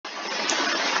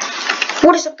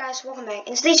What is up, guys? Welcome back.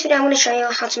 In today's video I'm going to show you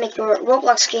how to make your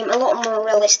Roblox game a lot more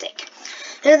realistic.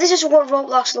 Now this is what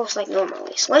Roblox looks like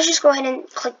normally. So let's just go ahead and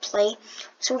click play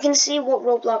so we can see what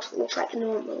Roblox looks like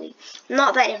normally.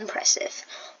 Not that impressive.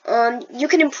 You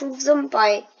can improve them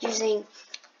by using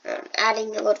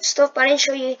adding a lot of stuff, but I didn't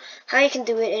show you how you can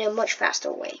do it in a much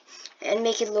faster way and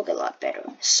make it look a lot better.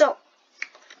 So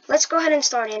let's go ahead and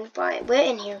start in by, we're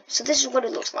in here. So this is what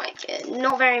it looks like.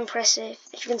 Not very impressive,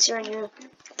 as you can see right here.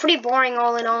 Pretty boring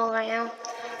all in all right now.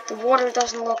 The water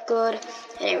doesn't look good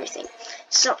and everything.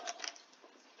 So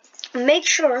make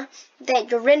sure that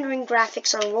your rendering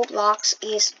graphics on Roblox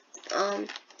is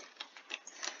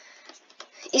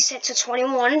set to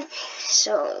 21.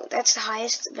 So that's the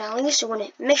highest value. So you want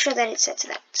to make sure that it's set to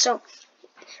that. So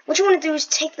what you want to do is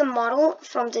take the model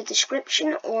from the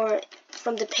description or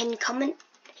from the pinned comment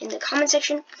in the comment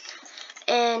section,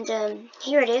 and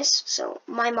here it is. So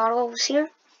my model was here.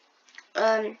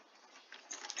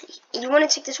 You want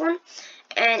to take this one,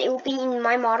 and it will be in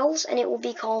my models, and it will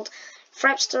be called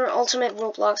Frepzter Ultimate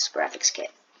Roblox Graphics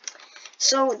Kit.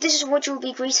 So this is what you'll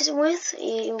be greeted with.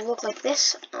 It will look like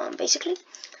this, basically.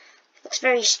 It looks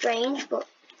very strange, but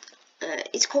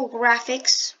it's called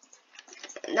graphics.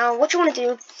 Now what you want to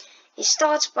do is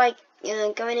start by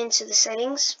going into the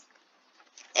settings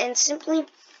and simply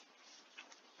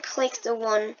click the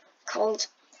one called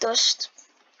Dust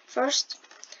first.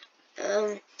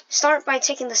 Start by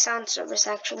taking the sound service,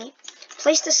 actually.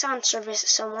 Place the sound service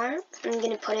somewhere. I'm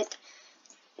going to put it,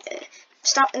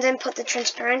 and then put the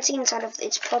transparency inside of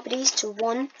its properties to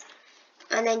 1,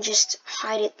 and then just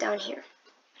hide it down here.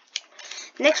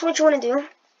 Next, what you want to do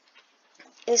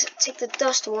is take the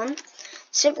dust one,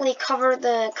 simply cover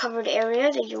the covered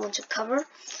area that you want to cover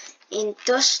in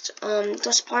dust,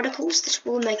 dust particles. This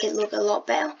will make it look a lot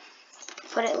better.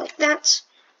 Put it like that.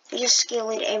 You just scale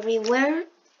it everywhere.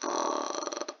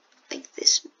 Like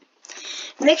this.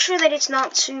 Make sure that it's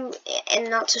not too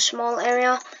small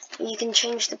area. You can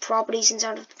change the properties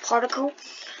inside of the particle,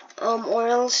 or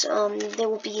else there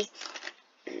will be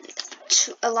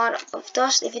a lot of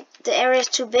dust. If the area is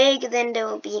too big, then there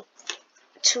will be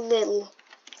too little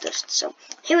dust. So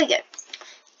here we go.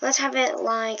 Let's have it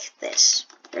like this.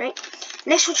 Right.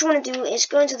 Next, what you want to do is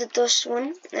go into the dust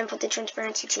one and put the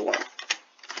transparency to 1,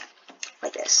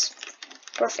 like this.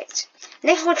 Perfect.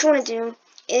 Next, what you want to do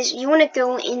is you want to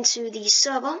go into the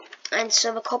server and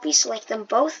server copy, select them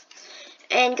both,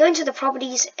 and go into the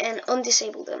properties and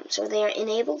undisable them so they are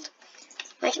enabled,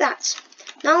 like that.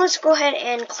 Now let's go ahead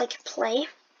and click play,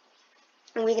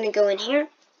 and we're going to go in here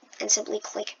and simply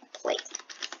click play.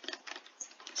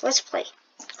 So let's play.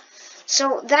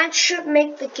 So that should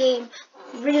make the game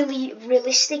really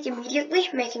realistic immediately,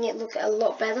 making it look a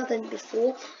lot better than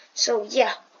before. So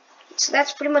yeah, so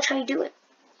that's pretty much how you do it.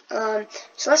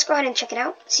 So let's go ahead and check it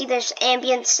out. See, there's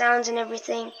ambient sounds and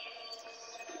everything,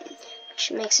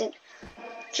 which makes it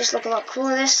just look a lot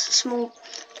cooler. There's small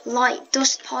light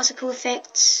dust particle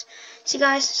effects. See,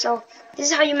 guys, so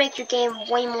this is how you make your game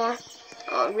way more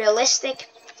realistic.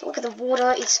 Look at the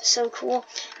water, it's so cool.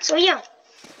 So yeah,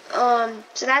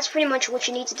 so that's pretty much what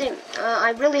you need to do.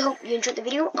 I really hope you enjoyed the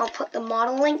video. I'll put the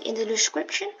model link in the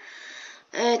description.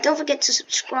 Don't forget to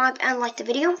subscribe and like the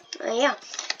video. Yeah.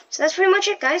 So that's pretty much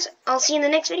it, guys. I'll see you in the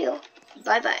next video.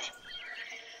 Bye-bye.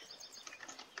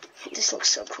 This looks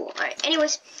so cool. Alright,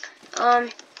 anyways, I'll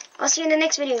see you in the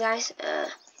next video, guys.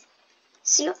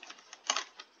 See you.